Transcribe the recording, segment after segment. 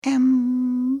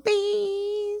MBC.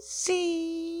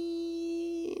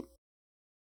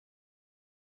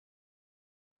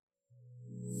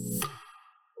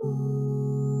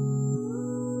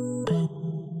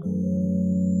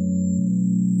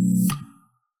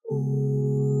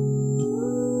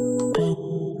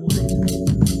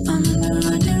 I'm in the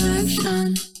right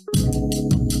direction.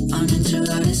 I'm into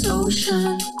this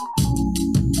ocean.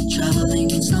 Traveling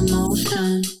in slow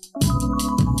motion.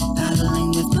 Paddling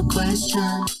with no question.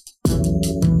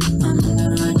 I'm in the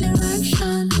right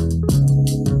direction.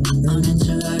 I'm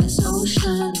into this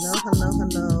ocean.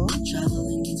 Hello.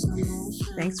 Traveling in slow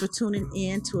motion. Thanks for tuning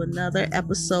in to another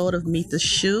episode of Meet the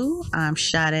Shoe. I'm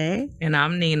Sade. And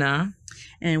I'm Nina.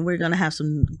 And we're going to have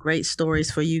some great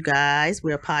stories for you guys.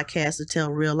 We're a podcast to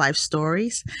tell real life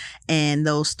stories. And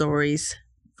those stories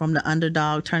from the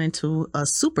underdog turn into a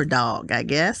super dog, I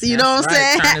guess. You know what I'm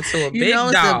saying? Turn into a big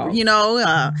dog.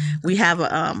 We have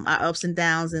our ups and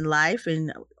downs in life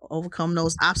and overcome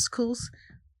those obstacles.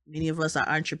 Many of us are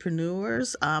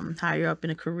entrepreneurs, higher up in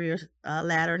a career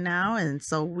ladder now. And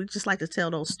so we just like to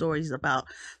tell those stories about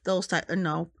those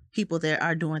people that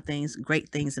are doing great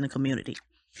things in the community.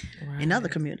 Right. In other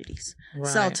communities. Right.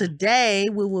 So today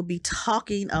we will be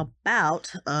talking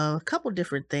about a couple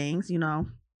different things,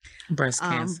 breast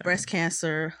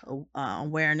cancer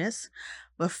awareness.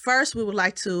 But first, we would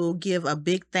like to give a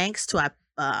big thanks to our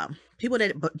people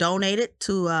that donated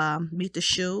to Meet the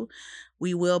Shoe.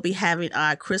 We will be having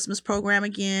our Christmas program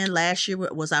again. Last year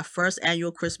was our first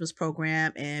annual Christmas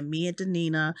program, and me and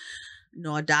Danina,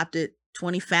 adopted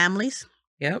 20 families.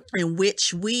 Yep. In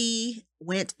which we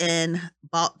went and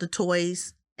bought the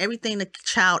toys, everything the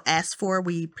child asked for.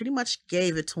 We pretty much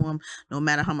gave it to them, no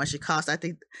matter how much it cost. I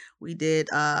think we did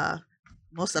a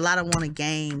lot of wanted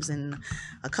games, and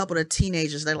a couple of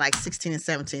teenagers, they're like 16 and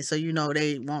 17, so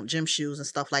they want gym shoes and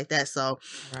stuff like that. So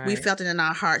we felt it in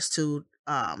our hearts to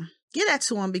get that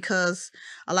to them, because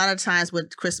a lot of times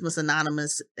with Christmas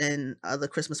Anonymous and other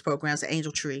Christmas programs, the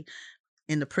Angel Tree,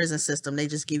 in the prison system, they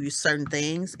just give you certain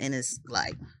things, and it's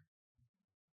like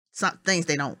some things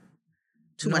they don't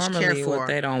much care for. What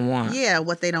they don't want. Yeah,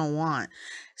 what they don't want.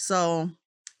 So,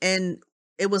 and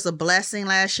it was a blessing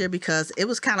last year because it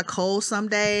was kind of cold some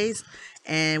days,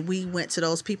 and we went to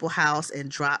those people's house and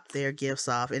dropped their gifts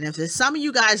off. And if there's some of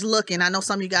you guys looking, I know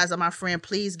some of you guys are my friend,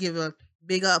 please give a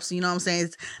big ups, you know what I'm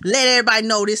saying? Let everybody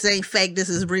know this ain't fake, this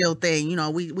is real thing.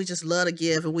 We just love to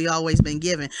give, and we always been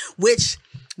giving, which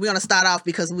we're going to start off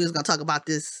because we was going to talk about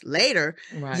this later.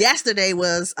 Right. Yesterday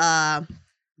was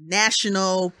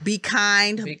National Be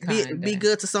Kind, be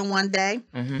good to someone day.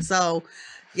 Mm-hmm. So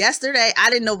yesterday, I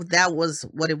didn't know that was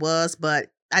what it was, but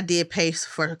I did pay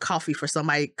for coffee for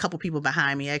somebody, a couple people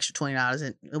behind me, extra $20,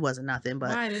 and it wasn't nothing,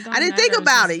 but right, I didn't think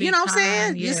about it. You know what I'm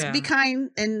saying? Yeah. Just be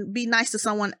kind and be nice to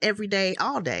someone every day,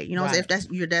 all day. Right. If that's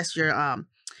your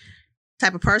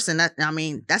type of person,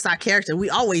 that's our character. We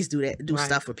always do that, right.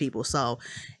 stuff for people. So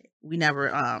we never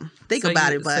think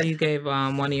about it. But so you gave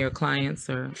one of your clients,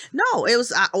 or no? It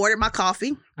was, I ordered my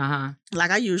coffee like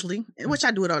I usually, which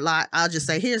I do it a lot. I'll just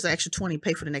say, here's an extra 20,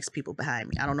 pay for the next people behind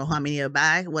me. I don't know how many will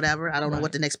buy, whatever. I don't know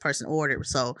what the next person ordered.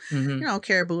 So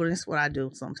caribou, that's what I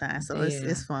do sometimes. So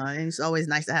it's fun, and it's always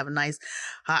nice to have a nice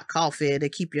hot coffee to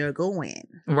keep you going.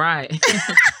 Right.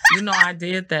 I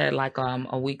did that like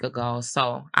a week ago.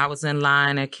 So I was in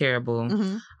line at Caribou.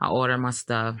 Mm-hmm. I ordered my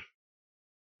stuff.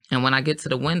 And when I get to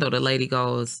the window, the lady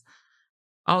goes,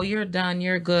 "Oh, you're done.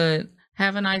 You're good.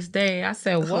 Have a nice day." I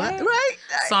said, "What?" Right.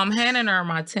 So I'm handing her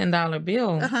my $10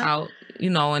 bill out,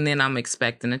 and then I'm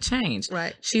expecting a change.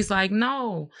 Right. She's like,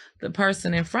 "No, the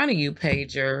person in front of you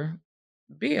paid your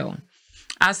bill."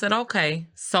 I said, "Okay."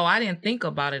 So I didn't think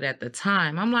about it at the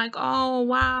time. I'm like, "Oh,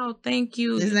 wow, thank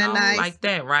you." Isn't that nice? Like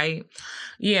that, right?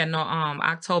 Yeah, no,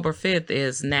 October 5th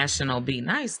is National Be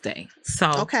Nice Day.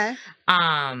 So, okay.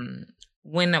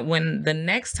 When the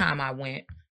next time I went,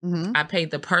 I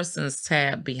paid the person's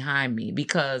tab behind me,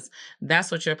 because that's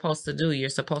what you're supposed to do. You're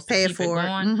supposed to keep it going.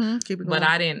 Mm-hmm. Keep it going. But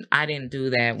I didn't do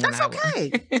that. That's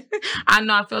okay. I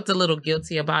know I felt a little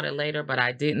guilty about it later, but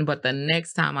I didn't. But the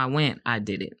next time I went, I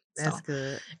did it. That's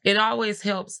good. It always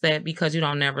helps that, because you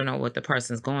don't never know what the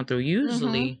person's going through.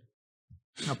 Usually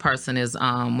a person is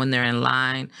when they're in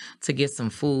line to get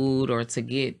some food or to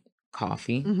get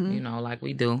coffee, like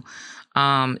we do.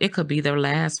 It could be their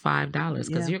last $5,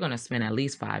 because you're going to spend at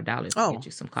least $5 to get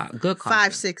you some good coffee.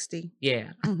 $5.60.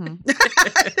 Yeah. Mm-hmm.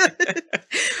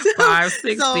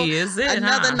 $5.60 is it?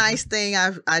 Another nice thing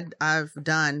I've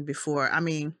done before.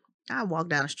 I walked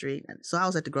down the street, so I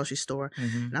was at the grocery store,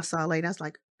 and I saw a lady. I was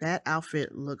like, "That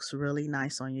outfit looks really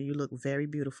nice on you. You look very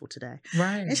beautiful today."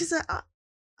 Right. And she said,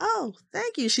 oh,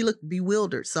 thank you. She looked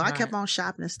bewildered. So I kept Right. on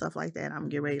shopping and stuff like that. I'm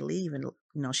getting ready to leave, and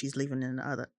she's leaving in the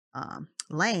other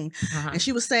lane, Uh-huh. and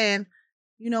she was saying,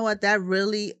 you know what, that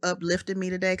really uplifted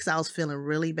me today because I was feeling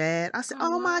really bad. I said,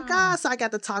 Oh oh my wow. God. So I got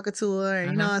to talking to her,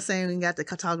 and you know Uh-huh. what I'm saying? We got to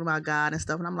talking about God and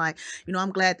stuff. And I'm like,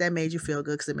 I'm glad that made you feel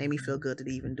good because it made me feel good to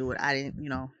even do it. I didn't,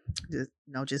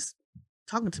 just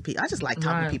talking to people. I just like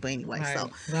talking to Right. people anyway.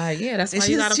 So, Right. Yeah, that's and why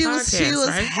you got a she podcast, was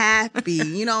right? happy.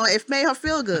 It made her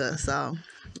feel good. So,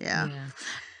 yeah. Yeah.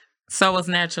 So it's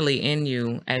naturally in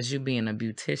you as you being a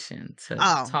beautician to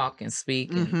Oh. talk and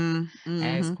speak and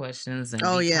ask questions and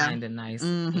Oh be yeah. kind and nice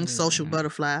anyway, Social right?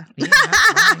 butterfly. Yeah,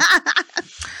 that's right.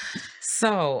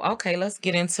 So, okay, let's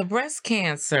get into breast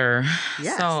cancer.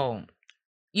 Yes. So,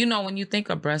 when you think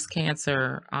of breast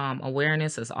cancer,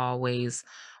 awareness is always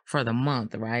for the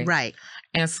month, right? Right.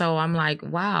 And so I'm like,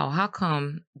 wow, how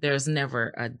come there's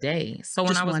never a day? So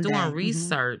when Just I was one doing day.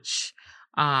 research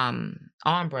on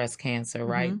breast cancer,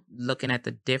 right? Looking at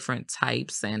the different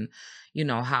types and,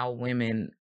 how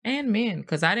women and men,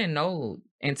 because I didn't know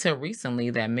until recently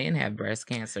that men have breast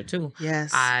cancer too.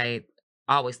 Yes. I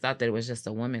always thought that it was just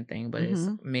a women thing, but it's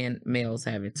males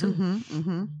have it too.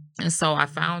 And so I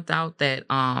found out that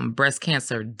breast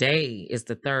cancer day is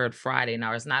the third Friday.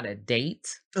 Now it's not a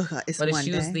date, It's but it's one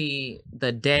day. usually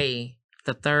the day,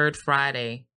 the third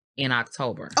Friday in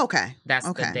October. Okay. That's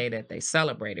the Okay. day that they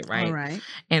celebrate it, right? All right.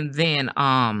 And then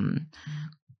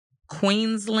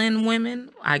Queensland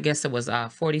women, I guess it was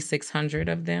 4,600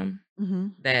 of them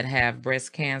that have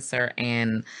breast cancer,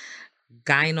 and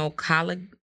Gynecologist.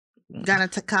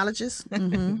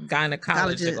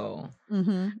 gynecological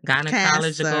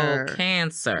Cancer.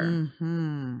 cancer.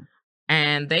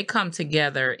 And they come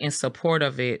together in support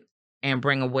of it and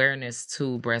bring awareness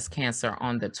to breast cancer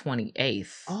on the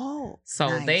 28th. Oh, so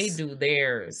they nice. do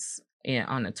theirs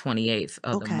on the 28th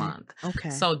of the month. Okay.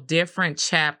 So different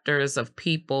chapters of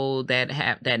people that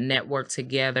have that network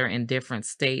together in different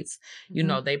states,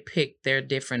 they pick their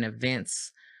different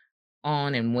events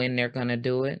on and when they're going to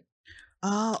do it.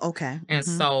 Oh, okay. And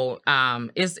so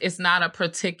it's not a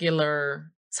particular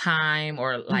time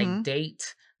or like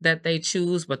date that they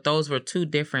choose, but those were two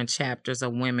different chapters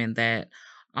of women that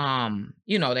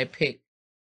they pick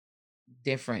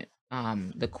different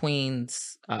the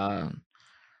Queen's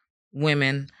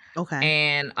women. Okay.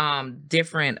 And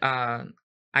different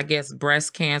I guess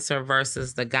breast cancer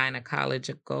versus the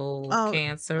gynecological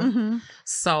cancer.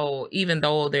 So even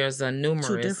though there's a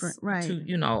numerous different, right.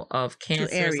 of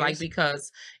cancers, like, because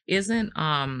isn't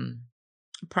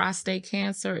prostate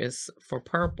cancer is for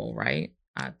purple, right?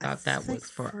 I thought that was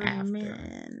for after.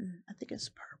 Men. I think it's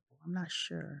purple. I'm not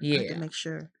sure. I Yeah. have to make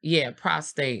sure. Yeah,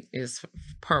 prostate is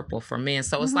purple for men.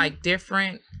 So it's like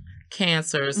different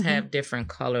cancers have different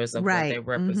colors of what they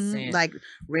represent. Like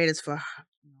red is for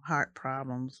heart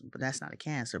problems, but that's not a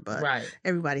cancer. But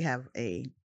everybody have a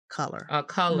color. A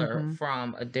color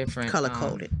from a different color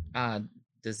coded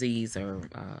disease or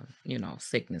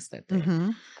sickness that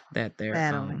they're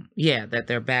battling. That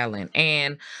they're battling.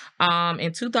 And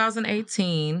in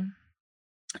 2018,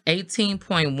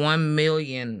 18.1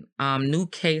 million new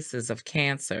cases of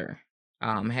cancer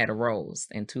had arose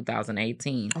in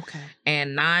 2018. Okay.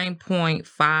 And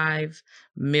 9.5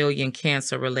 million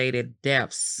cancer-related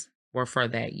deaths were for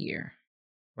that year,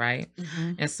 right?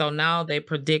 And so now they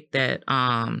predict that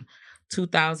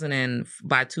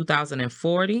by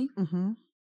 2040,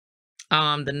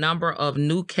 the number of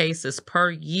new cases per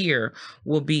year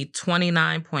will be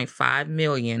 29.5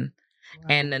 million,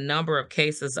 and the number of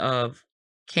cases of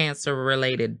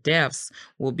cancer-related deaths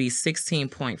will be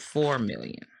 16.4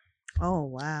 million. Oh,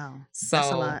 wow. So that's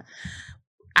a lot.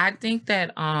 I think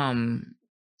that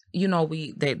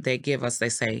they give us, they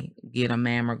say get a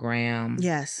mammogram.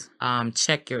 Yes.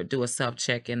 Do a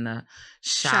self-check in the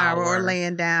shower or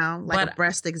laying down, like But- a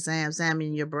breast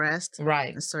examining your breast.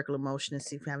 Right. And circular motion and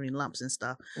see if you have any lumps and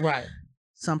stuff. Right.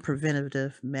 Some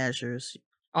preventative measures.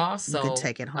 Also, you can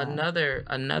take it home.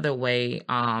 Another way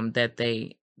that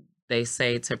they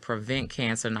say to prevent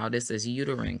cancer, now this is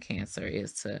uterine cancer,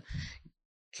 is to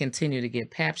continue to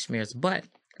get pap smears. But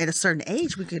at a certain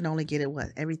age, we can only get it,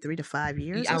 every 3 to 5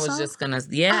 years? I was just gonna,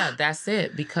 that's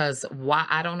it. Because why,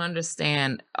 I don't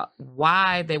understand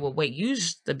why they would wait.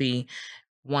 Used to be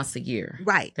once a year,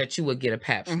 right? That you would get a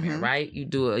pap smear, right? You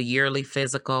do a yearly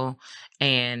physical,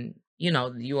 and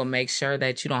you will make sure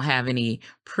that you don't have any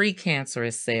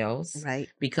precancerous cells, right?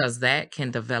 Because that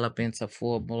can develop into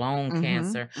full blown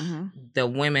cancer. The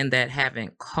women that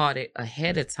haven't caught it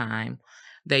ahead of time,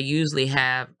 they usually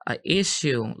have an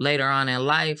issue later on in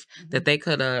life that they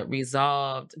could have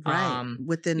resolved Right.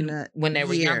 Within when they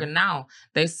were younger. year. Now,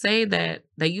 they say that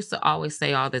they used to always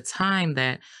say all the time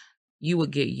that you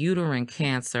would get uterine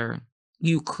cancer.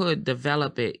 You could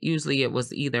develop it. Usually it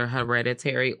was either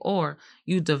hereditary or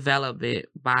you develop it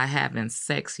by having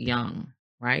sex young,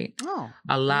 right? Oh,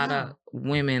 A lot wow. of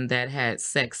women that had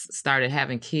sex started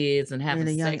having kids and In having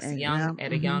a young sex age, young yeah.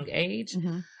 at a young age.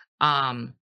 Mhm.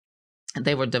 Um,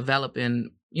 they were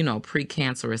developing,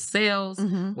 precancerous cells,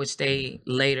 Mhm. which they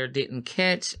later didn't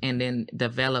catch and then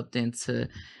developed into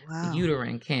Wow.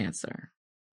 uterine cancer.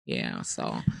 Yeah,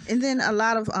 so And then a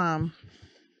lot of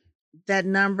that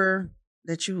number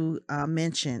that you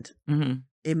mentioned, mhm,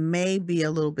 it may be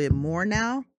a little bit more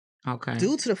now okay.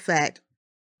 due to the fact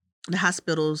the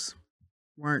hospitals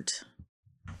weren't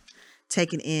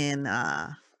taking in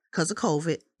because of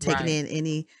COVID, taking Right. in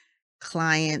any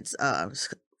clients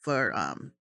for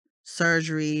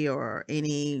surgery or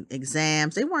any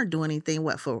exams. They weren't doing anything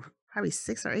for probably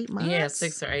 6 or 8 Yeah, months.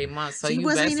 6 or 8 months. So So you you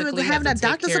wasn't even basically have having to a take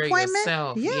doctor's care of appointment.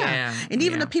 yourself. Yeah, Yeah, and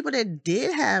even the yeah, people that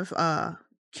did have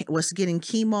was getting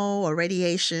chemo or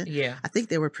radiation. yeah. I think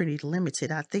they were pretty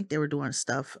limited. I think they were doing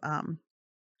stuff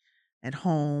at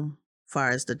home,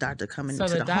 far as the doctor coming So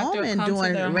into the the home doctor and come to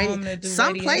doing their home to do some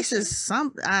radiation? places,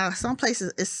 some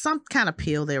places it's some kind of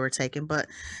pill they were taking, but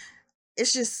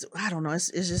it's just I don't know.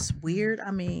 It's just weird.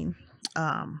 I mean,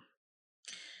 um,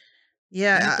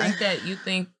 yeah, You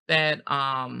think that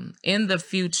in the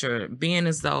future, being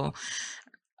as though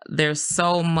there's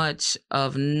so much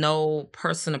of no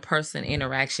person to person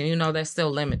interaction, that's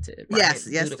still limited, right? yes,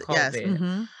 Due yes, to yes.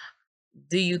 COVID.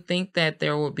 Do you think that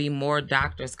there will be more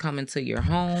doctors coming to your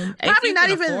home? If Probably you not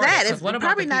can even afford it, that. 'cause If what about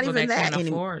probably the not people even that that can't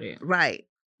anymore. afford it? Right.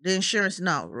 The insurance,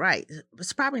 no, right.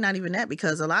 It's probably not even that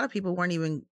because a lot of people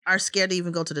are scared to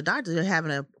even go to the doctor. They're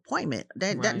having an appointment.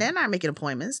 Right. They're not making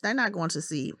appointments. They're not going to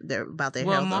see about their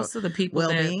Well, health or most of the people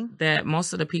well-being.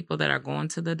 most of the people that are going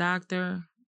to the doctor,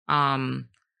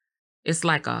 it's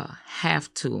like a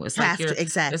have to. It's like Have to it's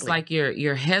exactly. like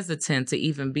you're hesitant to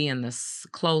even be in this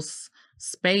close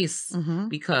space Mhm.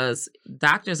 because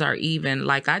doctors are even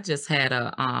like I just had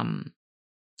a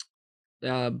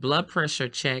blood pressure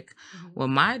check Mhm. with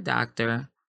my doctor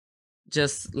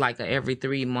just like a every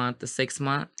 3 month to 6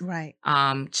 month Right.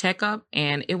 checkup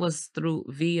and it was through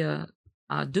via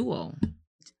Duo.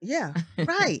 Yeah.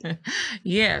 Right.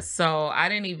 Yeah, so I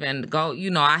didn't even go,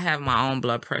 I have my own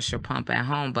blood pressure pump at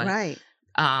home, but Right.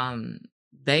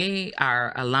 they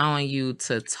are allowing you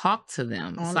to talk to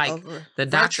them. It's On like over the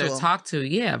doctor virtual.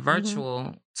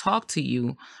 virtual talk to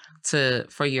you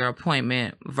for your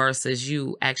appointment versus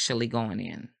you actually going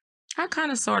in. I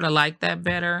kind of sort of like that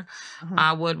better. Uh-huh.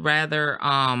 I would rather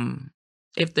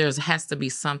if there's has to be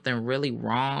something really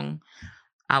wrong,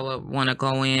 I would want to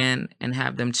go in and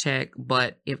have them check.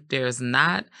 But if there's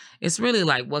not, it's really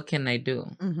like, what can they do?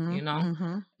 Mhm.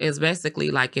 Mhm. It's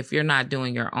basically like if you're not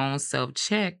doing your own self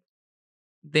check,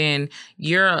 then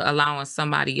you're allowing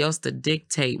somebody else to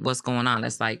dictate what's going on.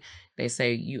 It's like they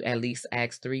say you at least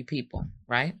ask 3 people,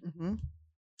 right? Mhm.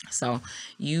 So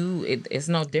it's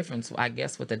no difference, I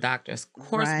guess, with the doctors, of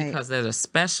course, Right. because they're the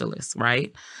specialists,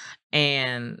 right?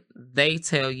 And they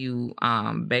tell you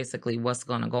basically what's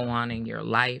going to go on in your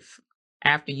life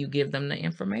after you give them the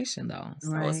information, though.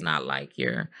 So it's Right. not like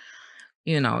you're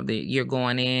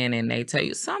going in and they tell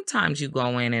you. Sometimes you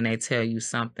go in and they tell you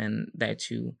something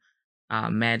that you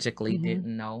magically Mhm.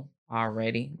 didn't know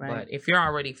already. Right. But if you're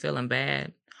already feeling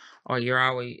bad or you're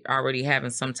already having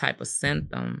some type of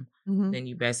symptom, Mhm. then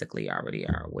you basically already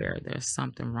are aware there's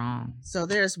something wrong. So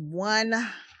there's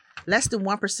less than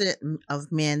 1%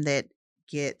 of men that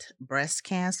get breast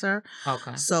cancer.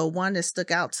 Okay. So one that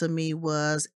stuck out to me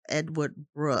was Edward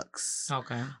Brooks,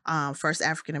 Okay. first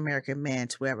African American man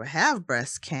to ever have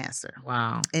breast cancer,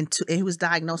 Wow. and he was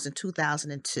diagnosed in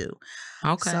 2002.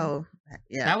 Okay. So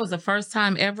yeah, That was the first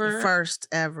time the ever? first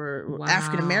ever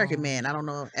African American Wow. man. I don't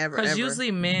know ever. Because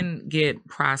usually men get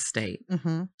prostate.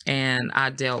 Mhm. And I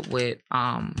dealt with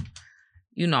hands-on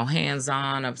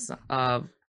of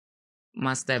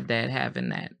my stepdad having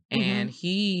that. And Mhm.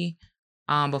 he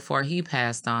before he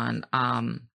passed on,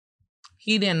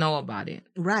 he didn't know about it.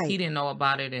 He Right. didn't know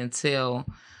about it until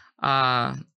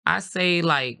I say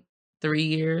like 3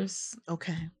 years.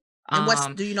 Okay.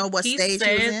 And do you know what He stage he was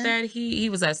said in? that he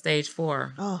was at stage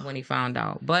 4 Oh. when he found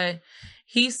out. But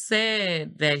he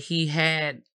said that he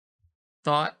had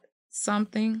thought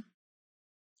something,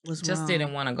 Was just wrong.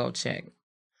 didn't want to go check.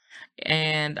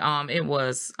 And it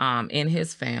was in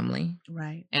his family.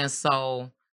 Right. And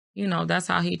so, that's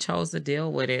how he chose to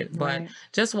deal with it. But Right.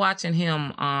 just watching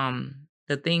him,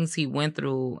 the things he went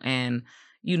through and,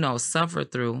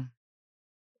 suffered through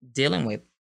dealing with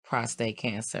prostate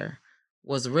cancer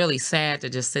was really sad to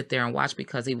just sit there and watch,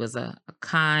 because he was a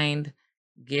kind,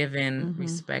 giving,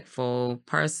 respectful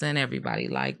person. Everybody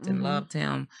liked and loved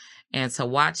him. And to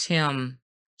watch him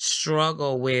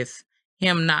struggle with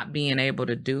him not being able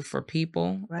to do for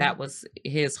people, that was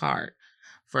his heart.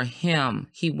 For him,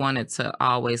 he wanted to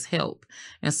always help.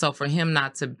 And so for him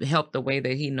not to help the way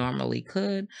that he normally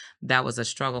could, that was a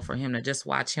struggle for him, to just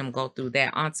watch him go through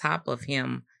that on top of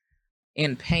him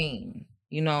in pain,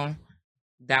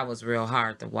 that was real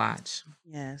hard to watch.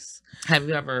 Yes. Have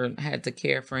you ever had to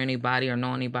care for anybody or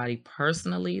know anybody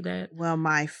personally that? Well,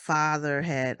 my father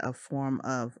had a form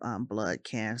of blood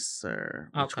cancer,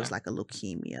 which was Okay. like a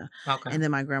leukemia. Okay. And then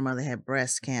my grandmother had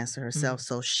breast cancer herself. Mhm.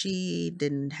 So she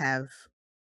didn't have,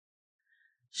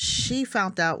 she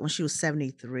found out when she was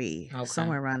 73, Okay.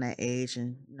 somewhere around that age.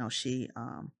 And, she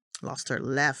lost her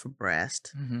left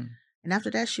breast. Mhm. And after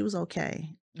that, she was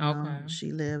okay. Okay.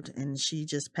 She lived, and she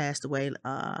just passed away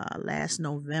last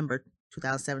November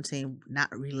 2017, not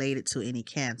related to any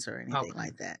cancer or anything Okay.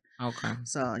 like that. Okay.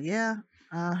 So yeah,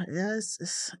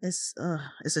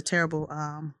 it's a terrible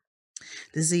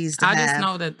disease to I just have.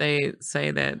 know that they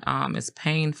say that it's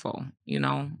painful,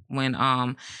 when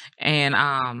and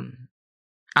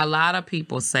a lot of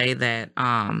people say that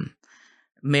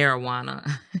marijuana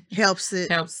Helps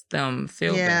it. helps them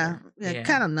feel Yeah, better. yeah, Yeah.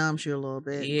 kind of numbs you a little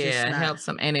bit. Yeah, Just it not. helps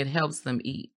them, and it helps them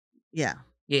eat. Yeah,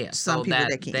 Yeah, some so people that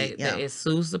that can eat. Yeah. it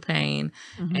soothes the pain,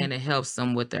 Mhm. and it helps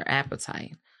them with their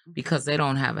appetite, because they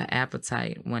don't have an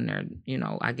appetite when they're,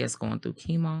 I guess, going through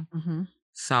chemo. Mhm.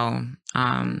 So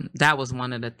that was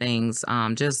one of the things,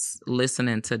 just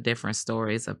listening to different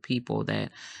stories of people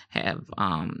that have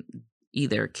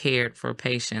either cared for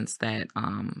patients that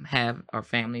have, or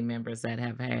family members that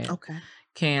have had Okay.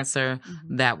 cancer.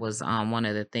 Mhm. That was one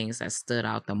of the things that stood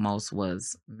out the most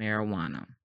was marijuana.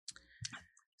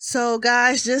 So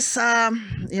guys, just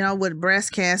with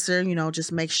breast cancer,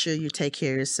 just make sure you take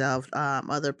care of yourself.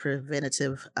 Other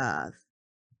preventative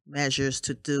measures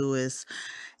to do is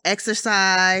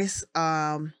exercise,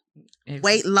 Ex-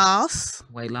 weight loss,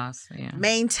 weight loss, yeah.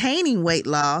 maintaining weight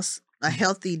loss, a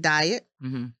healthy diet,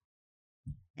 hmm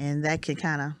and that can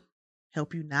kind of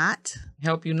help you not.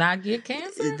 Help you not get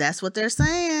cancer. That's what they're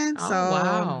saying. Oh, So,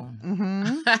 wow.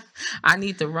 mhm. I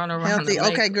need to run around Healthy. the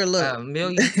lake Okay, girl, look. a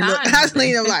million times. Look, I was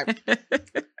today. thinking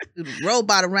like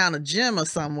robot around a gym or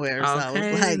somewhere. So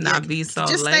Okay, it's like, not be so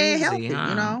just lazy, staying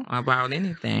healthy, about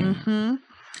anything. hmm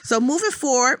So moving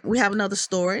forward, we have another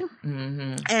story,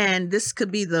 hmm and this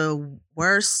could be the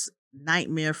worst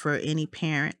nightmare for any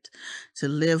parent to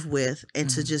live with, and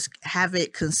to Mhm. just have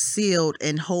it concealed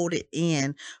and hold it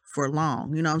in for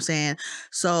long. You know what I'm saying?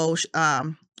 So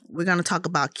we're going to talk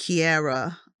about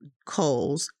Kiara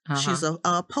Coles. She's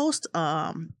a post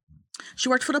she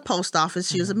worked for the post office.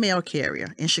 She was a mail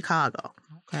carrier in Chicago,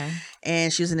 Okay.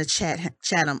 and she was in the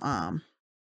Chatham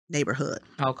neighborhood.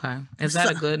 Okay. Is that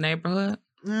So- a good neighborhood?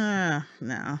 No,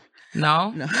 No.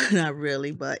 not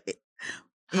really. But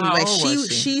How anyway, old was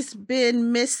she? she's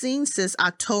been missing since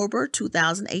October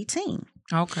 2018.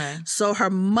 Okay. So her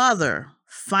mother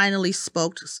finally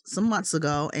spoke some months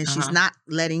ago, and she's not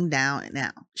letting down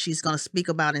now. She's going to speak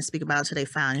about it until they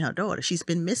find her daughter. She's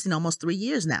been missing almost 3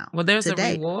 years now. Well, there's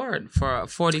today. a reward for a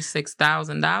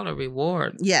 $46,000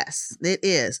 reward. Yes, it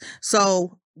is.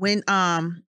 So when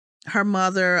her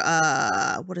mother,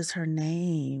 what is her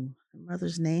name? Her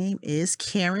mother's name is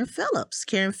Karen Phillips.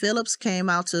 Karen Phillips came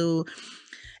out to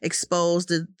expose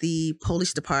the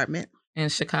police department In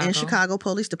Chicago. in Chicago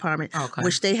Police Department, Okay.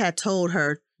 which they had told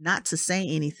her not to say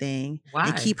anything Why?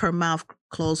 and keep her mouth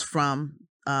closed from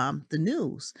the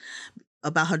news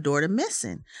about her daughter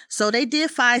missing. So they did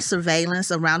find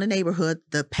surveillance around the neighborhood,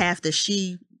 the path that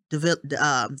she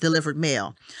delivered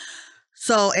mail.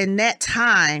 So in that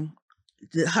time,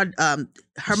 her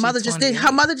She's mother just didn't. Her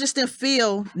 28. mother just didn't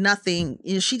feel nothing.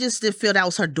 She just didn't feel that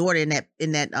was her daughter in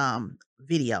that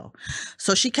video.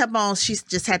 So she kept on. She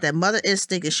just had that mother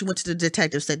instinct, and she went to the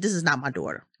detective and said, "This is not my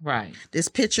daughter. Right. This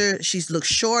picture, she's looks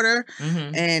shorter,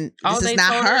 hmm and Oh, this they is not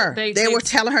told her- her." they- They they- were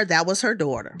telling her that was her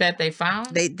daughter. That they found?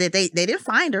 They didn't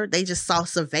find her. They just saw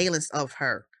surveillance of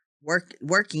her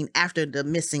working after the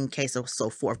missing case or so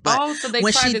forth. But so they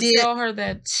when tried she to did- tell her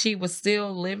that she was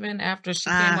still living after she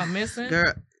came up missing?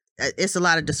 girl, it's a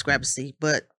lot of discrepancy.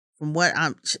 But from what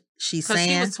she's Because she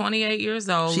saying, was 28 years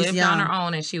old, She's lived on her young.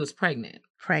 own, and she was pregnant.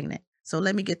 pregnant. So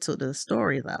let me get to the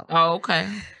story though. Oh, okay.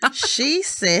 She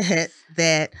said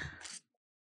that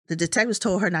the detectives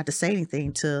told her not to say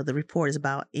anything to the reporters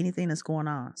about anything that's going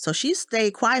on. So she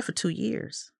stayed quiet for 2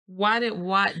 years.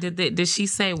 Did she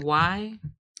say why?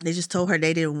 They just told her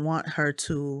they didn't want her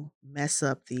to mess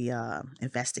up the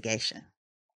investigation.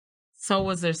 So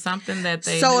was there something that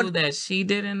they So- knew that she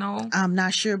didn't know? I'm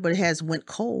not sure, but it has went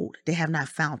cold. They have not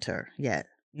found her yet,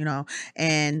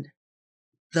 and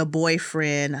the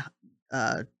boyfriend,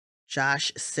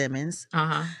 Josh Simmons,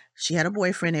 she had a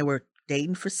boyfriend. They were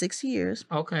dating for 6 years,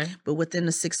 Okay. but within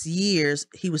the 6 years,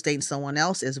 he was dating someone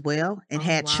else as well and Oh,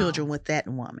 had wow. children with that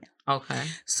woman. Okay.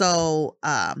 So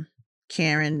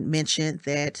Karen mentioned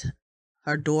that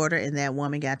her daughter and that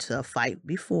woman got to a fight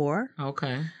before,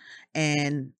 Okay.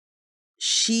 and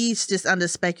she's just under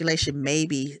speculation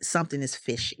maybe something is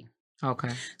fishy.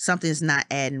 Okay. Something's not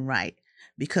adding right,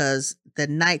 because the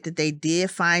night that they did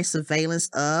find surveillance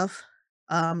of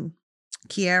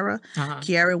Kiara,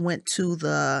 Kiara went to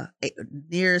the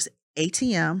nearest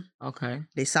ATM. Okay.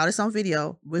 They saw this on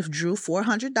video, withdrew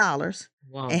 $400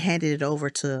 Wow. and handed it over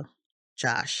to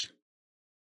Josh.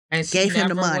 And she gave him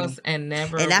the never money. was- and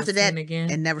never And after was that, seen again.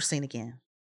 and never seen again.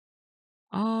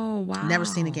 Oh wow. Never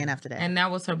seen again after that. And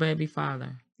that was her baby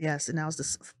father. Yes, and that was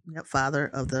the father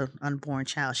of the unborn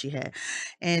child she had.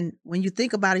 And when you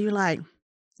think about it, you're like,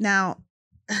 now,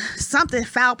 something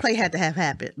foul play had to have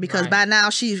happened, because Right. by now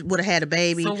she would have had a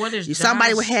baby. So what is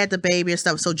Somebody would Josh- have had the baby and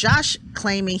stuff. So Josh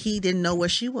claiming he didn't know where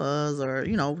she was, or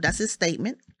that's his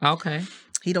statement. Okay.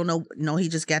 He don't know. No, he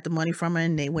just got the money from her,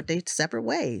 and they went their separate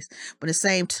ways. But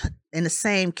in the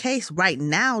same case, right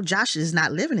now, Josh is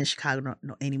not living in Chicago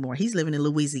anymore. He's living in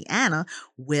Louisiana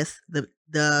with the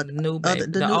New baby, other,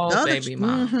 the old baby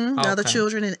mom. the other Okay.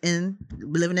 children and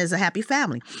living as a happy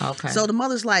family. Okay. So the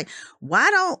mother's like, why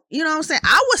don't, you know what I'm saying?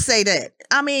 I would say that.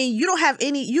 I mean, you don't have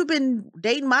you've been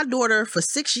dating my daughter for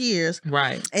 6 years,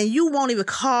 right. and you won't even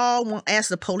won't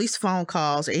answer the police phone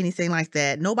calls or anything like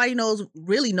that. Nobody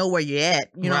really know where you're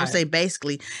at, you know what I'm Right. saying,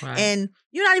 basically. Right. And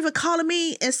you're not even calling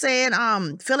me and saying,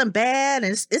 feeling bad,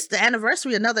 and it's the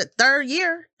anniversary, another 3rd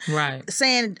year, Right.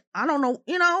 saying, I don't know,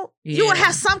 you would Yeah.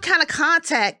 have some kind of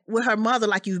contact with her mother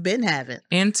like you've been having.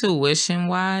 Intuition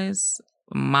wise,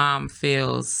 mom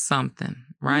feels something,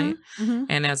 right? Mhm.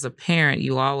 And as a parent,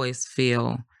 you always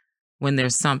feel when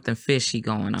there's something fishy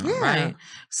going on, Yeah. right?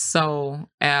 So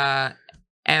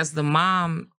as the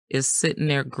mom is sitting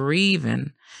there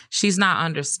grieving, she's not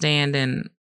understanding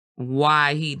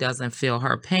why he doesn't feel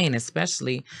her pain,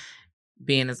 especially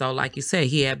being as though, like you said,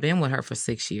 he had been with her for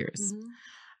 6 years. Mhm.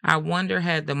 I wonder,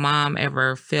 had the mom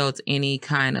ever felt any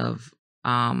kind of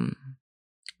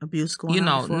Abuse going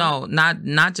on before? no,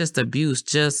 not just abuse,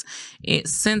 just it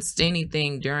sensed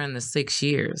anything during the 6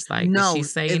 years. Like, No, did she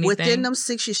say anything? within them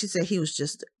 6 years, she said he was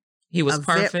just He was a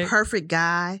perfect. perfect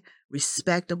guy,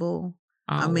 respectable.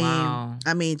 Oh, I mean, wow.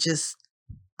 just,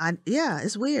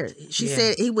 it's weird. She Yeah.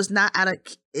 said he was not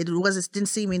didn't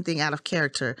seem anything out of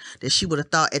character that she would have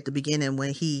thought at the beginning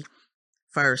when he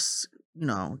first,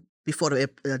 before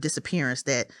the disappearance,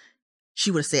 that she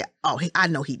would have said, "Oh, I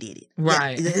know he did it."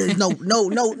 Right. Yeah, there's no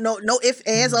ifs,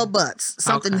 ands, or buts.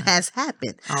 Something Okay. has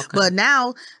happened. Okay. But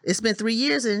now it's been 3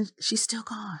 years and she's still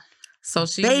gone. So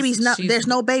There's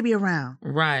no baby around.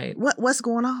 right, What's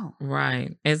going on?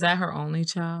 right. Is that her only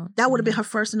child? That would have been her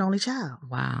first and only child.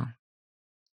 Wow.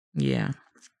 Yeah.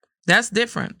 That's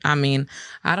different. I mean,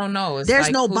 I don't know. It's There's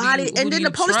like, who do nobody. you- who And do then you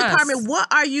the police trust? department, what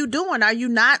are you doing? Are you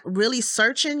not really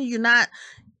searching? You're not.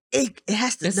 It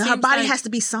has to. It Her seems body like- has to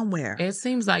be somewhere. It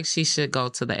seems like she should go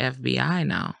to the FBI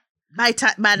now. By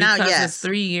now, Because yes. it's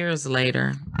 3 years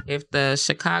later. If the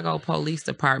Chicago Police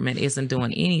Department isn't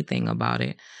doing anything about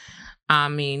it, I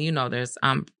mean,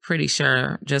 I'm pretty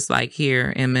sure, just like here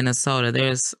in Minnesota,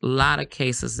 there's a lot of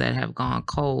cases that have gone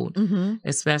cold, Mm-hmm.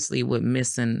 especially with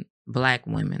missing Black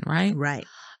women, right? Right.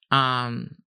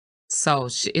 So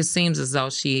it seems as though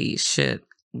she should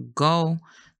go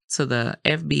to the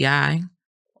FBI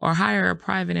or hire a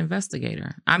private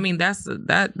investigator. I mean,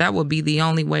 that would be the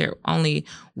only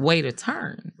way to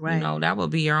turn. Right. That would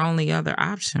be your only other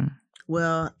option.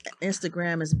 Well,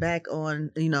 Instagram is back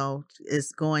on.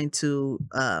 It's going to.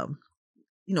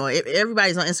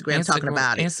 Everybody's on Instagram talking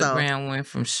about it. Instagram went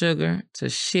from sugar to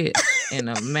shit in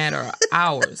a matter of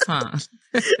hours, huh?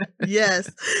 So yes.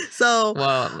 So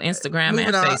Well, Instagram and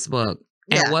Moving on. Facebook.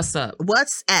 And Yeah. what's up?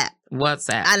 WhatsApp.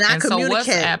 WhatsApp. And I so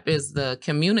communicate. WhatsApp is the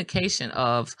communication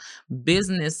of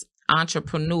business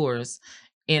entrepreneurs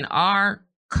in our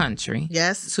country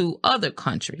Yes. to other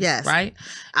countries. Yes. Right?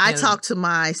 I And- talk to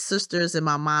my sisters and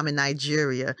my mom in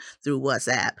Nigeria through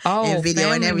WhatsApp Oh, and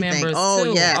video and family everything. members Oh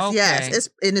too. yes, yes.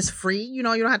 Okay. It's free. You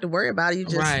don't have to worry about it. You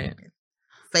just Right.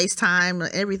 FaceTime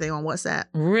and everything on WhatsApp.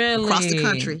 Really? Across the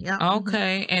country, yeah. Mhm.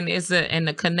 Okay. And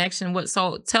the connection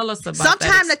so tell us about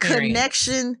Sometimes the that experience.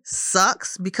 connection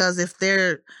sucks because if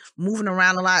they're moving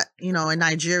around a lot, in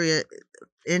Nigeria,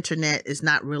 internet is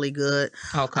not really good.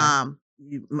 Okay.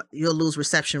 You'll lose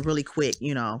reception really quick.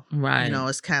 Right.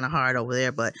 It's kind of hard over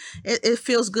there, but it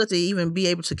feels good to even be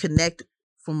able to connect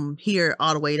from here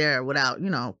all the way there without,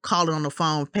 calling on the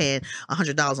phone, paying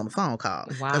 $100 on the phone call.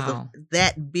 'Cause Wow.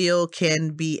 that bill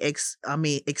can be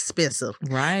expensive.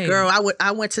 Right. Girl,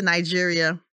 I went to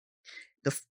Nigeria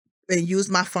and used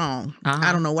my phone.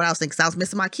 I don't know what I was thinking, because I was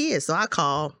missing my kids. So I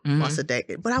called once a day,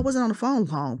 but I wasn't on the phone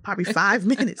long, probably 5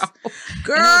 minutes.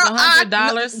 Girl,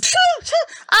 $100.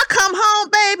 I come home,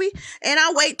 baby, and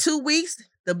I wait 2 weeks.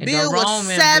 The bill was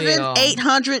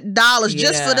 $700-$800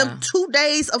 just for them 2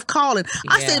 days of calling.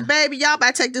 I said, baby, y'all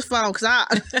better take this phone, because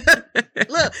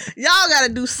look, y'all got to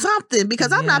do something,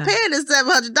 because I'm not paying this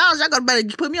 $700. Y'all got to better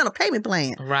put me on a payment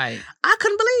plan. Right. I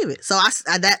couldn't believe it. So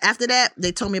after that,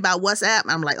 they told me about WhatsApp.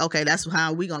 I'm like, okay, that's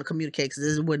how we're going to communicate, because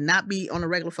this would not be on a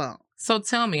regular phone. So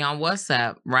tell me, on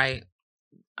WhatsApp, right?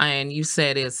 And you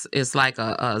said it's like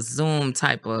a Zoom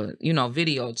type of,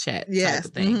 video chat type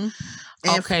of thing. Mm-hmm.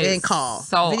 And call.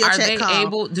 So Video are chat, they call,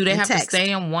 able, do they have text. to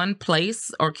stay in one place,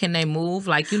 or can they move?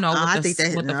 Like, with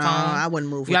the phone? I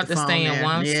wouldn't move You with have the phone. to stay in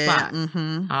one spot.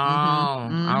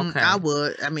 Okay. I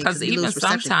would. I mean, because even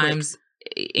sometimes sometimes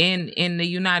in the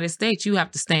United States, you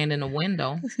have to stand in a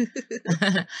window.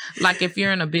 Like if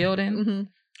you're in a building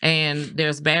and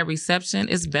there's bad reception,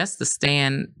 it's best to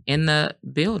stand in the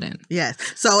building. Yes.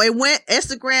 So it went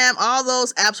Instagram, all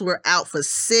those apps were out for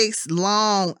 6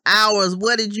 long hours.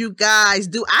 What did you guys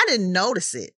do? I didn't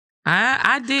notice it.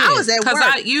 I did. I was at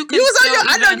work. You was on your,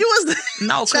 I know you was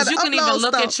no, because you can even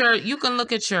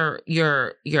look at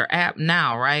your app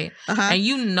now, right? And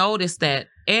you notice that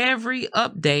every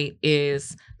update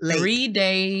is late. 3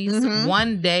 days,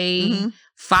 1 day,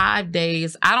 5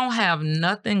 days. I don't have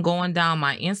nothing going down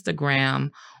my Instagram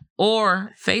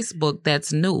or Facebook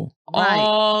that's new. Right.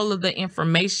 All of the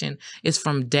information is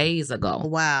from days ago.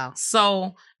 Wow.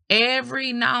 So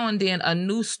every now and then a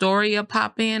new story will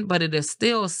pop in, but it'll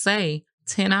still say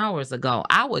 10 hours ago.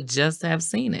 I would just have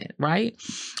seen it, right?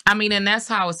 I mean, and that's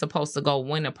how it's supposed to go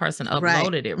when a person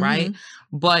uploaded it, right?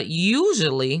 But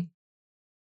usually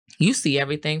you see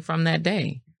everything from that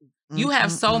day. You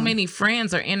have so many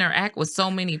friends or interact with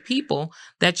so many people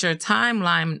that your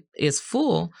timeline is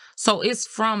full. So it's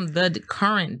from the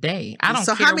current day. I don't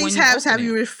care. So how many times have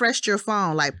you it. refreshed your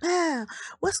phone? Like,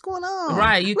 what's going on?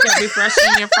 Right. You kept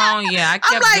refreshing your phone. Yeah, I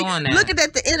kept doing that. Looking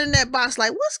at the internet box,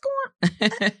 like, what's going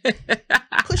on?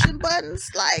 Pushing buttons.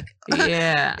 Like,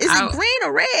 yeah. Is it green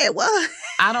or red? What?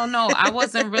 I don't know. I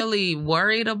wasn't really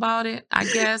worried about it, I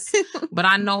guess. But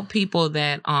I know people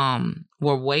that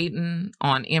were waiting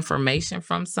on information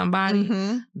from somebody.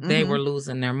 They were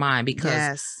losing their mind,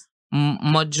 because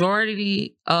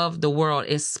majority of the world,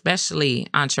 especially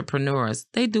entrepreneurs,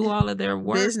 they do all of their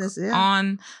work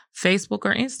on Facebook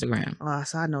or Instagram. Oh,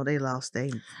 so I know they lost their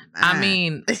mind. I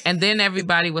mean, and then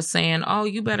everybody was saying, oh,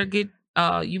 you better get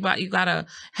you gotta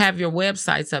have your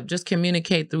websites up. Just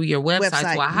communicate through your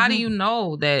websites. Well, how do you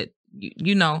know that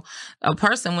a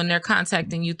person, when they're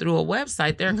contacting you through a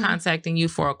website, they're contacting you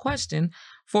for a question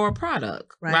for a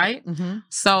product, right?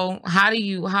 So how are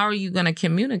you going to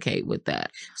communicate with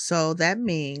that? So that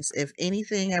means if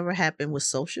anything ever happened with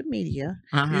social media,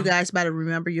 you guys better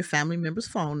remember your family member's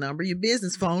phone number, your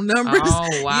business phone numbers.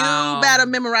 Oh, wow. You better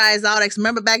memorize all that.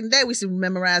 Remember back in the day, we used to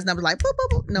memorize numbers like, boop,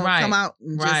 boop, boop. No, come out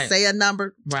and just say a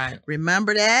number. Right.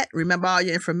 Remember that. Remember all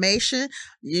your information.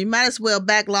 You might as well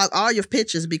backlog all your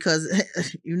pictures, because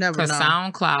you never know. Because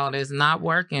SoundCloud is not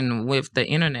working if the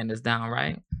internet is down,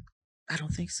 right? I don't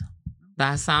think so.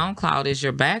 That SoundCloud is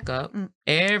your backup.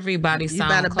 Everybody's SoundCloud. You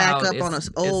better back up on us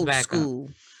old school.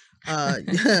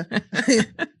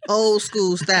 Old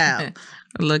school style.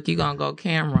 Look, you gonna go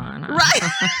Cameron, huh?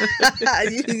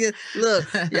 Right.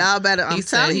 Look, y'all better. I'm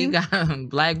telling you, he got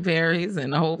Blackberries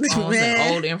and old phones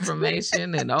and old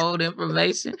information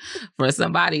for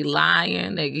somebody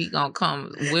lying. That he gonna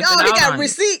come whip it out. He got on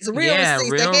receipts, real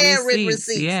receipts, the handwritten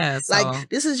receipts. Yeah, so, like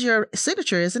this is your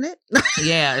signature, isn't it?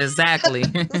 Yeah, exactly.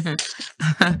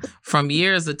 From 10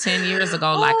 years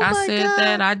ago, like I said God.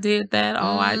 that, I did that.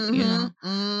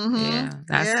 Yeah,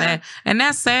 that's sad, and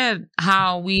that's sad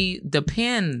how we depend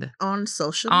on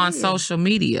social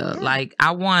media. Yeah. Like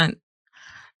I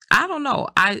don't know.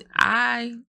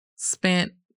 I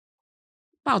spent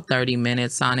about 30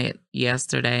 minutes on it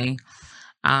yesterday.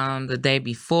 The day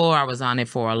before I was on it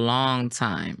for a long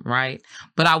time, right?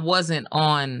 But I wasn't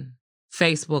on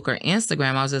Facebook or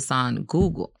Instagram. I was just on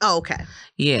Google. Oh, okay.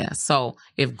 Yeah. So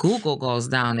if Google goes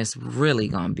down, it's really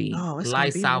going to be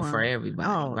lights out for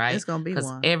everybody, right? It's going to be one.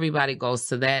 Because everybody goes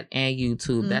to that and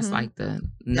YouTube. That's like the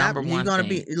number one you're gonna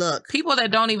thing. Look. People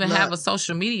that don't even have a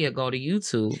social media go to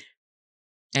YouTube.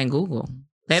 and Google.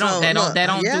 They don't So, do look,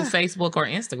 yeah. Facebook or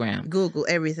Instagram. Google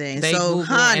everything. They so,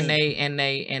 Google honey, and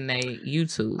they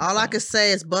YouTube. all I so. can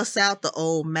say is bust out the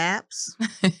old maps.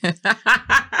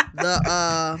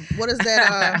 The what is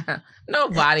that?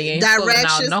 Nobody ain't pulling out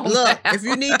Directions. no Look, map. if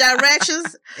you need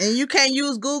directions and you can't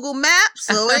use Google Maps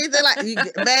or anything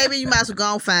baby, you might as well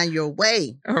go and find your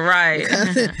way. Right.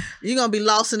 You're gonna be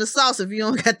lost in the sauce if you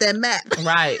don't got that map.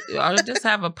 Right. Or just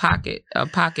have a pocket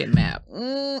map.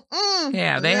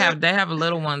 Yeah, they have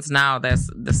little ones now that's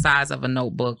the size of a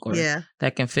notebook or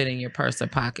that can fit in your purse or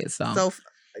pocket. So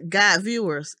God,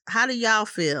 viewers, how do y'all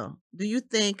feel? Do you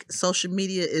think social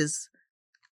media is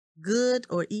good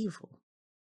or evil?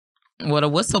 What a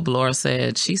whistleblower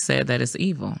said, she said that it's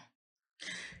evil.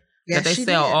 Yes, that they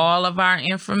sell all of our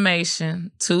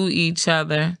information to each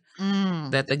other.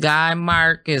 That the guy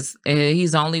Mark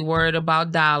he's only worried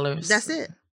about dollars. That's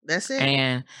it.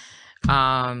 And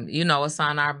it's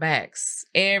on our backs.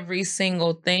 Every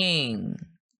single thing.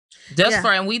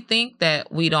 And we think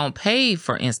that we don't pay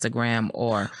for Instagram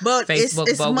or Facebook,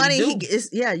 it's but money. we do.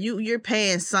 You're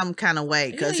paying some kind of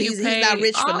way because he's not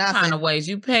rich for nothing. All kind of ways.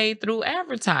 You pay through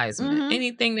advertisement.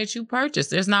 Anything that you purchase.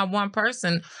 There's not one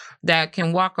person that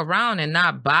can walk around and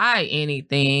not buy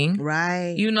anything.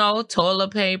 Right.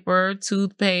 Toilet paper,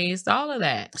 toothpaste, all of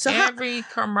that. So every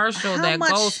commercial that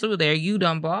goes through there, you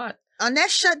done bought. On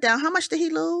that shutdown, how much did he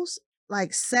lose?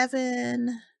 Like $7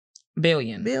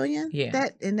 billion. Yeah.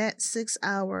 That in that 6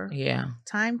 hour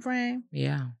time frame.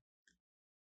 Yeah.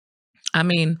 I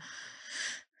mean,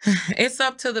 it's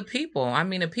up to the people. I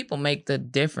mean, the people make the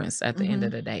difference at the end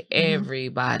of the day.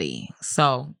 Everybody.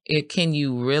 So can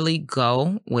you really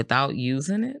go without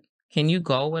using it? Can you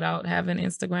go without having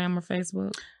Instagram or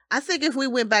Facebook? I think if we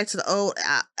went back to the old,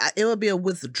 it would be a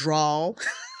withdrawal.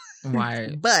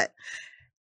 Right. But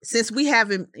since we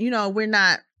haven't,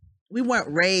 we weren't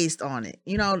raised on it.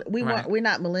 We're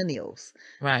not millennials.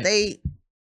 Right. They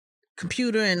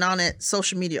computer and on that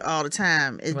social media all the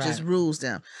time. It just rules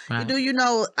them. Right.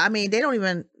 They don't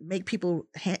even make people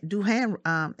do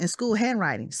in school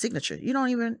handwriting, signature. You don't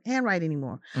even handwrite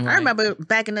anymore. Right. I remember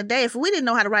back in the day, if we didn't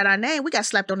know how to write our name, we got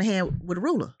slapped on the hand with a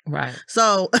ruler. Right.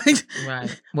 So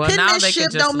right. Well, now they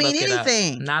could just don't mean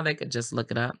anything. Now they could just look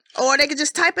it up. Or they could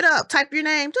just type it up. Type your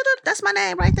name. That's my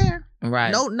name right there.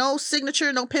 Right. No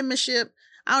signature, no penmanship.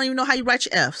 I don't even know how you write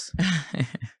your F's.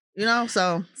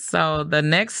 So the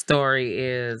next story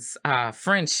is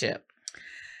friendship.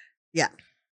 Yeah.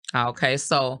 Okay,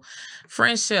 so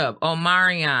friendship,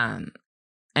 Omarion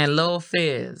and Lil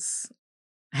Fizz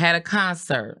had a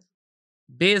concert.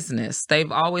 Business.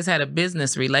 They've always had a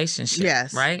business relationship.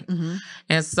 Yes. Right? Mm-hmm.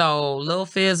 And so Lil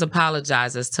Fizz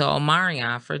apologizes to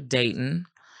Omarion for dating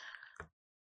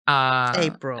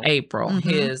April,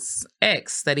 his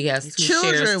ex that he has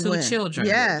shares two children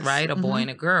with, right? A boy and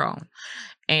a girl.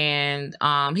 And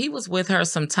he was with her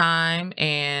some time,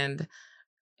 and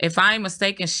if I'm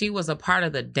mistaken, she was a part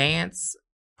of the dance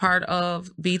part of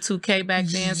B2K back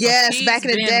then. Yes, so back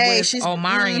in the day. With she's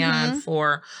Omarion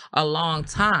for a long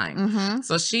time.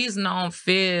 So she's known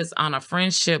Fizz on a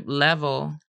friendship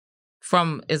level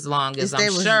from as long as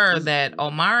I'm sure that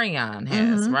Omarion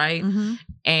has, right?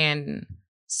 And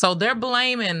so they're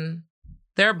blaming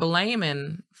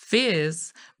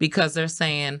Fizz because they're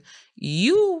saying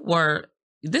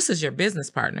this is your business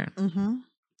partner.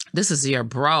 This is your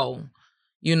bro.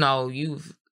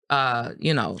 You've slept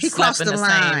in the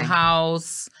same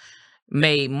house,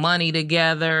 made money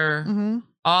together,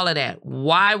 all of that.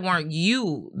 Why weren't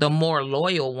you the more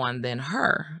loyal one than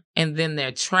her? And then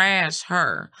they trash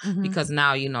her because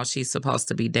now she's supposed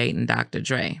to be dating Dr.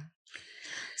 Dre.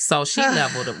 So she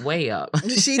leveled it way up.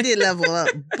 She did level up,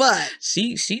 but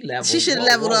she leveled. She should have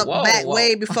leveled up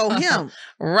way before him.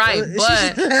 Right,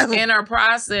 but in her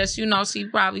process, she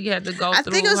probably had to go through. I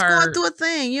think it was going through a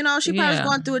thing. She probably was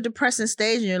going through a depressing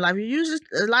stage in your life. You usually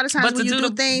a lot of times when you do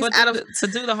things to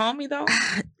do the homie though,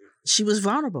 she was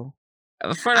vulnerable.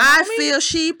 I feel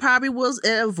she probably was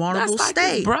in a vulnerable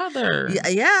state. His brother,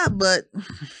 yeah, but.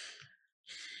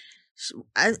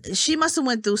 She must have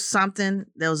went through something.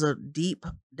 There was a deep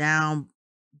down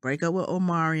breakup with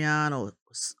Omarion or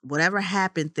whatever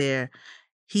happened there.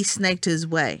 He snaked his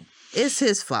way. It's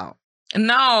his fault.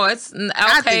 No, it's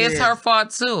okay. It's her fault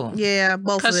too. Yeah,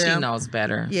 both of them. Because she knows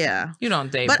better. Yeah, you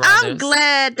don't date. But brothers. I'm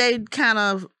glad they kind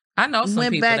of. I know some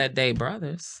people that date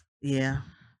brothers. Yeah.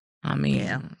 I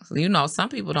mean, some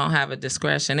people don't have a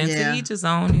discretion, and to each his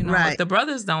own. But the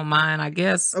brothers don't mind, I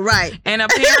guess. Right. And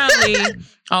apparently,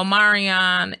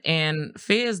 Omarion and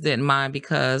Fizz didn't mind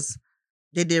because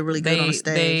they did really good on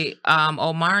stage.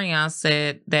 Omarion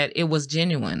said that it was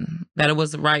genuine, that it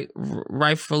was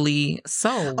rightfully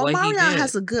so. What he Omarion did.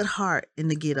 has a good heart in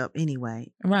the Get Up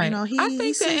anyway. Right. You know, he I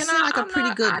think that, seems and like a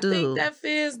pretty good I dude. think that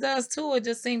Fizz does too. It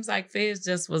just seems like Fizz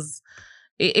just was.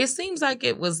 It seems like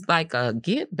it was like a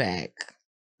get back.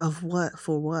 Of what?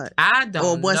 For what? I don't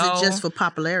know. Or was it just for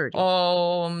popularity?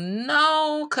 Oh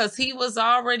no, because he was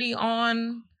already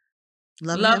on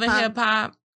Love and Hip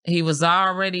Hop. He was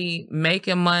already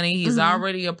making money. He's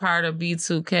already a part of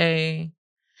B2K.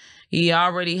 He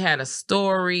already had a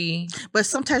story. But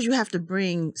sometimes you have to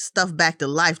bring stuff back to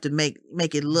life to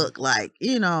make it look like,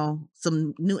 you know,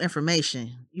 some new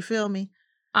information. You feel me?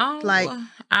 Like,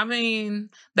 I mean,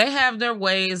 they have their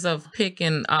ways of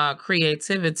picking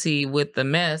creativity with the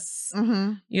mess,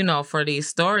 you know, for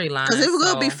these storylines. Because it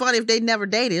would be funny if they never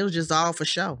dated. It was just all for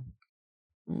show.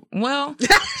 Well,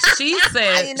 she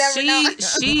said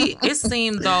it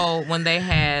seemed though when they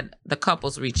had the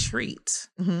couples retreat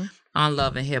on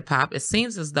Love and Hip Hop, it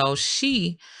seems as though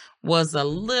she was a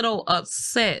little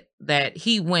upset that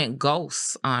he went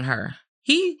ghost on her.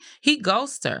 He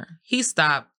ghosted her. He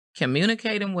stopped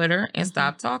communicating with her and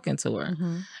stopped talking to her.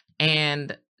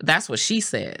 And that's what she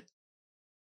said.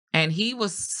 And he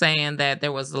was saying that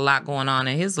there was a lot going on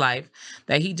in his life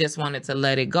that he just wanted to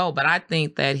let it go. But I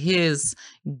think that his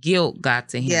guilt got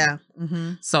to him.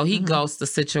 Yeah. So he ghosted the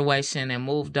situation and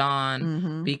moved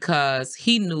on because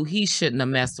he knew he shouldn't have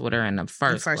messed with her in the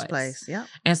first place. Yeah.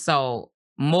 And so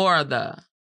more of the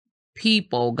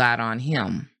people got on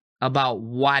him about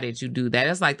why did you do that?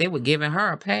 It's like they were giving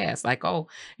her a pass. Like, oh,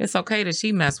 it's okay that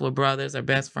she messed with brothers or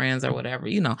best friends or whatever,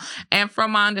 you know. And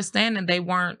from my understanding, they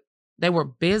were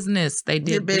business. They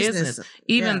did business.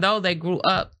 Even though they grew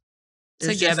up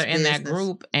together in that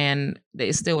group and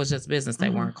it still was just business. They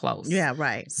weren't close. Yeah,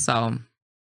 right. So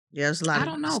yeah, there's a lot I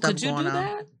don't know. Stuff Could you going do on.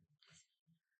 that?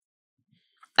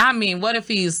 I mean, what if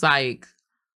he's like,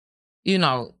 you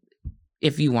know,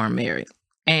 if you weren't married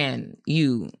and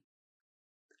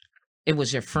it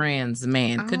was your friend's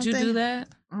man. Could you do that?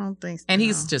 I don't think so. And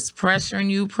he's just pressuring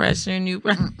you.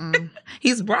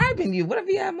 He's bribing you. What if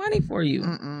he had money for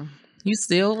you? You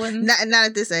still wouldn't? Not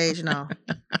at this age, no.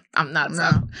 I'm not. No.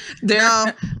 They're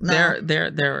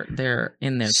in their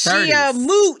 30s. She a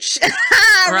mooch.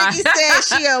 Ricky said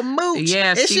she a mooch.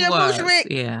 Yeah, Is she was. A mooch, Rick?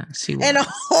 Yeah, she was. And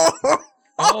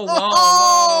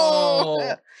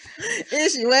whoa.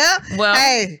 Is she? Well,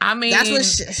 hey, I mean, that's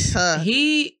what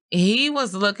he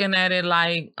was looking at it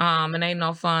like, it ain't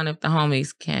no fun if the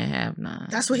homies can't have none.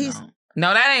 That's what he's.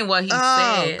 No, that ain't what he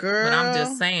said. Girl. But I'm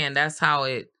just saying that's how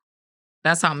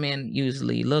men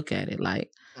usually look at it.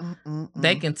 Like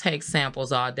they can take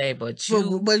samples all day, but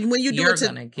when you do you're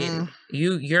gonna get it.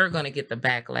 You're gonna get the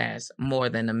backlash more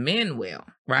than the men will,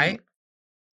 right?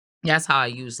 That's how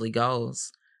it usually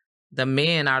goes. The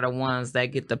men are the ones that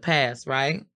get the pass,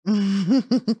 right?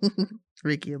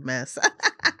 Ricky a mess.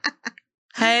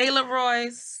 Hey,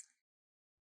 LaRoyce.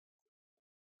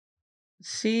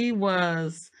 She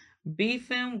was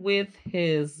beefing with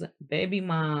his baby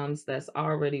moms that's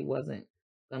already wasn't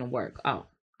gonna work. Oh,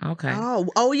 okay.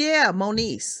 Oh yeah,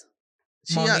 Moniece.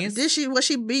 Was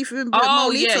she beefing with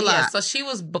Moniece a lot? Yeah. So she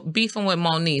was beefing with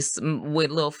Moniece,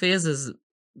 with Lil Fizz's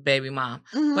baby mom.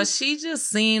 But she just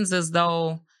seems as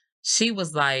though she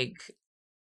was like,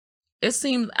 it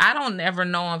seems, I don't ever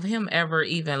know of him ever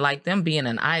even like them being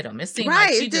an item. It seemed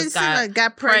like she just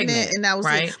got pregnant and that was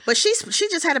right. It. But she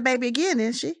just had a baby again,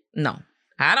 didn't she? No,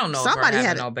 I don't know. Somebody if her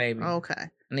had having no baby. Okay.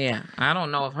 Yeah, I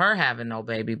don't know if her having no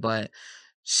baby, but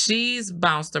she's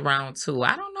bounced around too.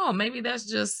 I don't know. Maybe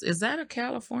is that a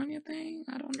California thing?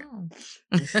 I don't know.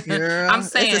 Girl, I'm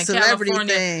saying it's a celebrity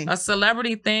California, thing. A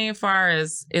celebrity thing, far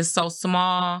as is so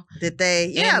small that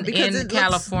they, because in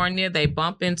California they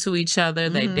bump into each other.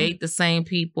 They date the same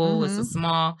people. It's a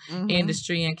small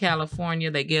industry in California.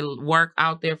 They get work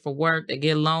out there for work. They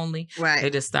get lonely. Right.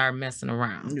 They just start messing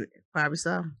around. Probably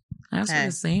so. That's what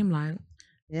it seemed like.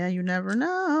 Yeah, you never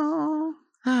know.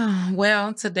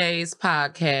 Well, today's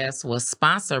podcast was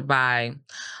sponsored by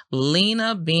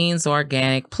Lena Beans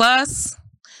Organic Plus.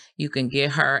 You can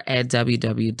get her at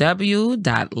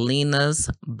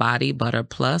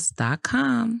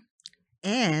www.lenasbodybutterplus.com.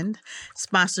 And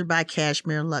sponsored by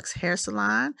Cashmere Luxe Hair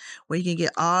Salon, where you can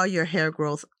get all your hair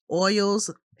growth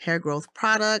oils, hair growth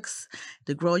products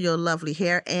to grow your lovely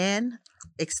hair and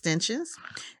extensions.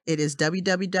 It is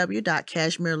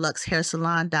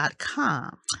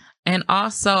www.cashmereluxehairsalon.com. And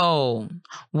also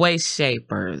Waist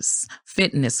Shapers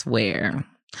Fitness Wear,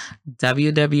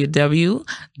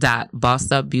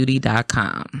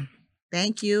 www.bossupbeauty.com.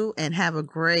 Thank you and have a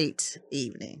great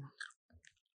evening.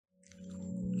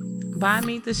 Bye,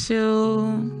 Meet the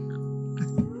Shoe.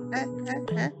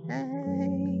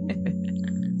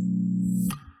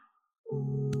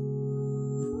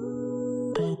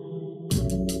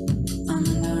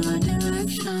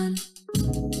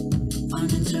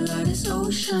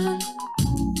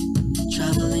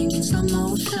 in slow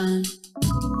motion.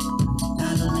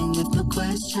 Battling with the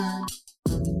question.